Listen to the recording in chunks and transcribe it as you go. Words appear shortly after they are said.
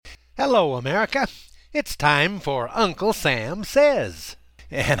Hello, America. It's time for Uncle Sam Says.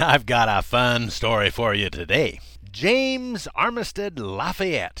 And I've got a fun story for you today. James Armistead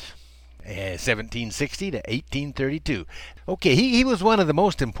Lafayette, 1760 to 1832. Okay, he was one of the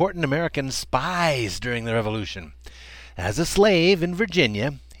most important American spies during the Revolution. As a slave in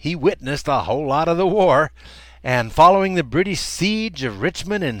Virginia, he witnessed a whole lot of the war, and following the British siege of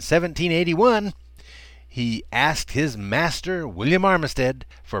Richmond in 1781, he asked his master, William Armistead,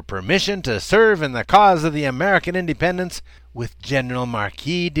 for permission to serve in the cause of the American independence with General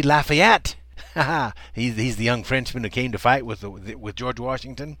Marquis de Lafayette. He's the young Frenchman who came to fight with George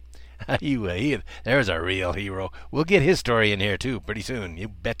Washington. There's a real hero. We'll get his story in here, too, pretty soon. You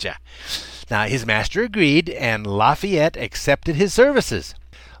betcha. Now, his master agreed, and Lafayette accepted his services.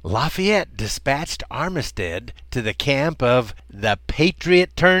 Lafayette dispatched Armistead to the camp of the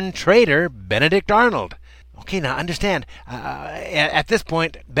patriot-turned-traitor Benedict Arnold. Okay, now understand, at this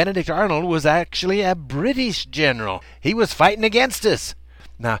point, Benedict Arnold was actually a British general. He was fighting against us.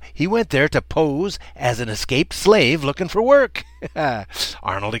 Now, he went there to pose as an escaped slave looking for work.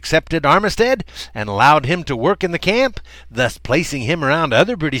 Arnold accepted Armistead and allowed him to work in the camp, thus placing him around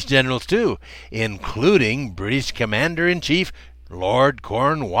other British generals too, including British Commander-in-Chief Lord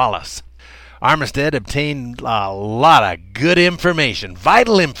Cornwallis. Armistead obtained a lot of good information,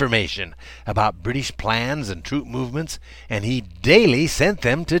 vital information, about British plans and troop movements, and he daily sent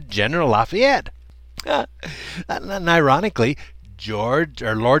them to General Lafayette. And ironically,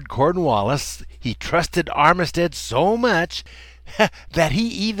 Lord Cornwallis, he trusted Armistead so much that he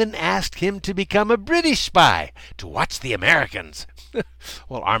even asked him to become a British spy to watch the Americans.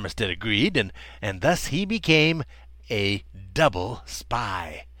 Well, Armistead agreed, and thus he became a double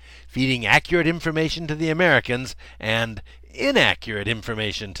spy, feeding accurate information to the Americans and inaccurate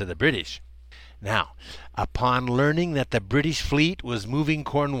information to the British. Now, upon learning that the British fleet was moving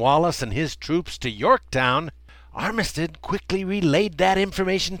Cornwallis and his troops to Yorktown, Armistead quickly relayed that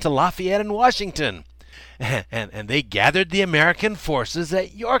information to Lafayette and Washington, and they gathered the American forces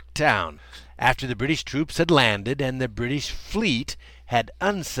at Yorktown. After the British troops had landed and the British fleet had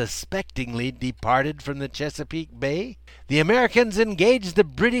unsuspectingly departed from the Chesapeake Bay, the Americans engaged the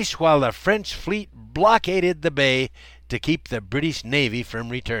British while the French fleet blockaded the bay to keep the British Navy from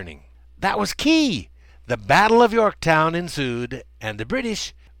returning. That was key. The Battle of Yorktown ensued, and the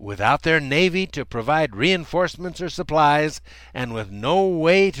British, without their navy to provide reinforcements or supplies, and with no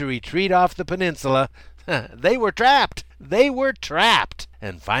way to retreat off the peninsula, they were trapped. They were trapped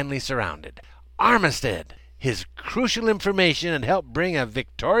and finally surrounded. Armistead, his crucial information had helped bring a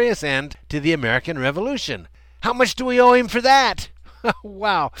victorious end to the American Revolution. How much do we owe him for that?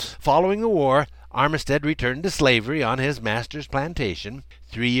 Wow. Following the war, Armistead returned to slavery on his master's plantation.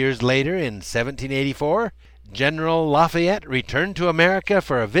 3 years later, in 1784, General Lafayette returned to America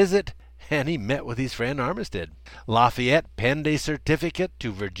for a visit, and he met with his friend Armistead. Lafayette penned a certificate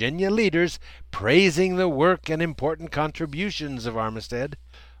to Virginia leaders praising the work and important contributions of Armistead.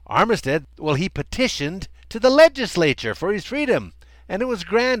 Armistead, he petitioned to the legislature for his freedom, and it was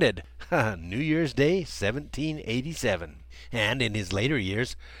granted. New Year's Day, 1787. And in his later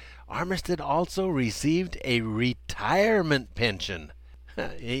years, Armistead also received a retirement pension.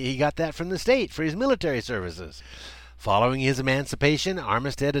 He got that from the state for his military services. Following his emancipation,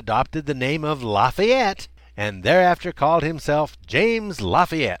 Armistead adopted the name of Lafayette, and thereafter called himself James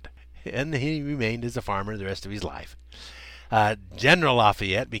Lafayette, and he remained as a farmer the rest of his life. General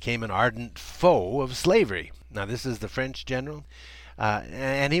Lafayette became an ardent foe of slavery. Now, this is the French general,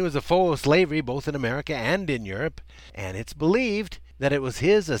 and he was a foe of slavery both in America and in Europe, and it's believed that it was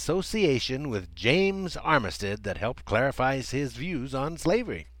his association with James Armistead that helped clarify his views on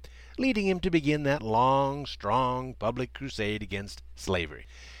slavery, leading him to begin that long, strong public crusade against slavery.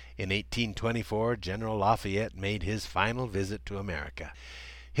 In 1824, General Lafayette made his final visit to America.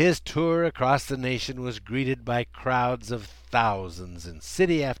 His tour across the nation was greeted by crowds of thousands in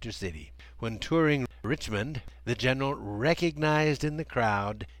city after city. When touring Richmond, the general recognized in the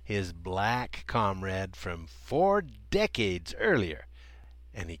crowd his black comrade from 4 decades earlier,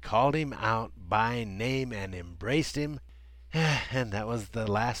 and he called him out by name and embraced him, and that was the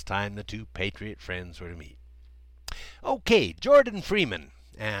last time the two patriot friends were to meet. Okay, Jordan Freeman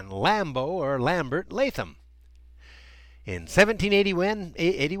and Lambert Latham. In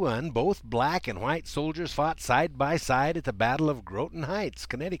 1781, both black and white soldiers fought side by side at the Battle of Groton Heights,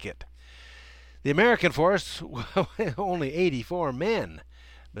 Connecticut. The American force only 84 men,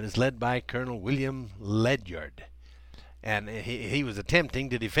 but is led by Colonel William Ledyard. And he was attempting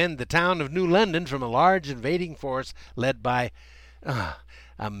to defend the town of New London from a large invading force led by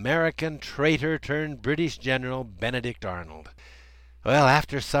American traitor turned British General Benedict Arnold. Well,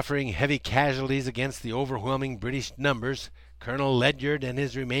 after suffering heavy casualties against the overwhelming British numbers, Colonel Ledyard and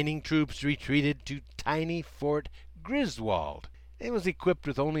his remaining troops retreated to tiny Fort Griswold. It was equipped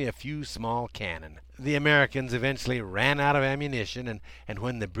with only a few small cannon. The Americans eventually ran out of ammunition, and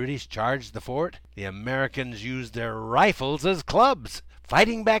when the British charged the fort, the Americans used their rifles as clubs,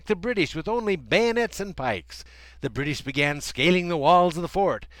 fighting back the British with only bayonets and pikes. The British began scaling the walls of the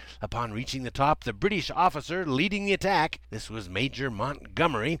fort. Upon reaching the top, the British officer leading the attack, this was Major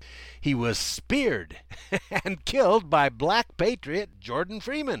Montgomery, he was speared and killed by black patriot Jordan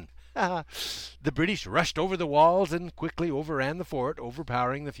Freeman. The British rushed over the walls and quickly overran the fort,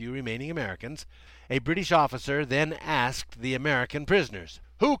 overpowering the few remaining Americans. A British officer then asked the American prisoners,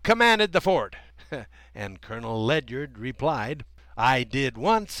 "Who commanded the fort?" And Colonel Ledyard replied, "I did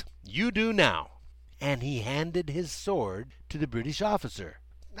once, you do now." And he handed his sword to the British officer,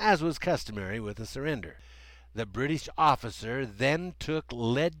 as was customary with a surrender. The British officer then took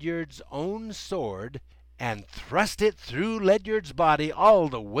Ledyard's own sword and thrust it through Ledyard's body all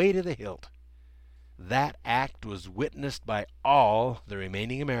the way to the hilt. That act was witnessed by all the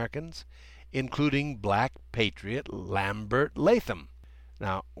remaining Americans, including black patriot Lambert Latham.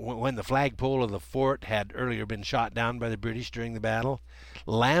 Now, when the flagpole of the fort had earlier been shot down by the British during the battle,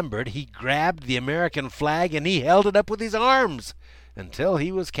 Lambert, he grabbed the American flag and he held it up with his arms until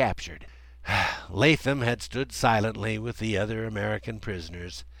he was captured. Latham had stood silently with the other American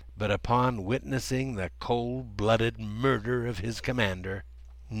prisoners, but upon witnessing the cold-blooded murder of his commander,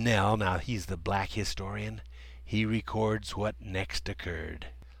 Nell, now he's the black historian, he records what next occurred.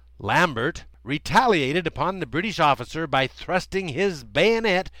 Lambert retaliated upon the British officer by thrusting his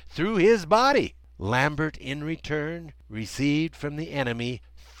bayonet through his body. Lambert, in return, received from the enemy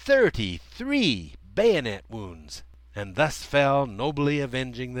 33 bayonet wounds, and thus fell, nobly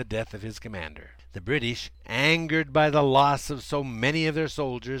avenging the death of his commander. The British, angered by the loss of so many of their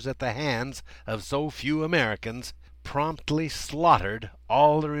soldiers at the hands of so few Americans, promptly slaughtered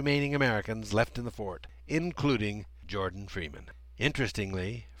all the remaining Americans left in the fort, including Jordan Freeman.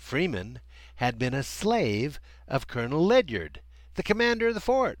 Interestingly, Freeman had been a slave of Colonel Ledyard, the commander of the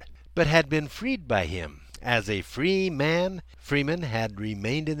fort, but had been freed by him. As a free man, Freeman had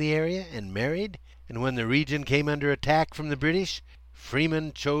remained in the area and married, and when the region came under attack from the British,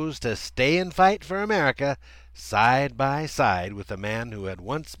 Freeman chose to stay and fight for America side by side with the man who had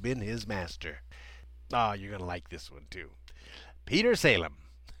once been his master. Oh, you're going to like this one too. Peter Salem.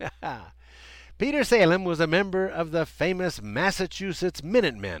 Peter Salem was a member of the famous Massachusetts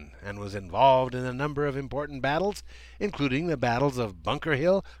Minutemen and was involved in a number of important battles, including the battles of Bunker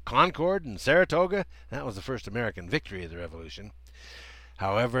Hill, Concord, and Saratoga. That was the first American victory of the Revolution.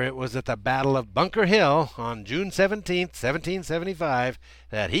 However, it was at the Battle of Bunker Hill on June 17, 1775,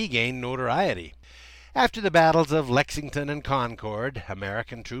 that he gained notoriety. After the battles of Lexington and Concord,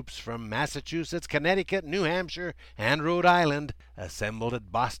 American troops from Massachusetts, Connecticut, New Hampshire, and Rhode Island assembled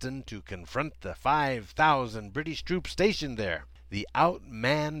at Boston to confront the 5,000 British troops stationed there. The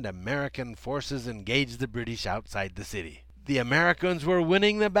outmanned American forces engaged the British outside the city. The Americans were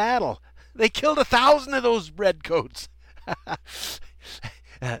winning the battle. They killed 1,000 of those redcoats.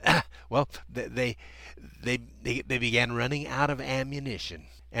 Well, they began running out of ammunition.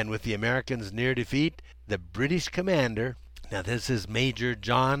 And with the Americans near defeat, the British commander, now this is Major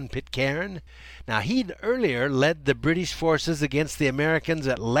John Pitcairn, now he'd earlier led the British forces against the Americans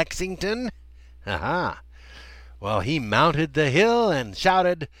at Lexington. Well, he mounted the hill and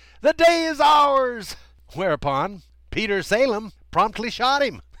shouted, "The day is ours!" Whereupon Peter Salem promptly shot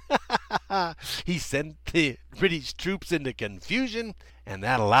him. He sent the British troops into confusion, and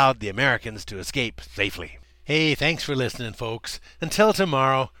that allowed the Americans to escape safely. Hey, thanks for listening, folks. Until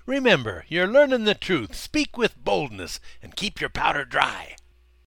tomorrow, remember, you're learning the truth. Speak with boldness and keep your powder dry.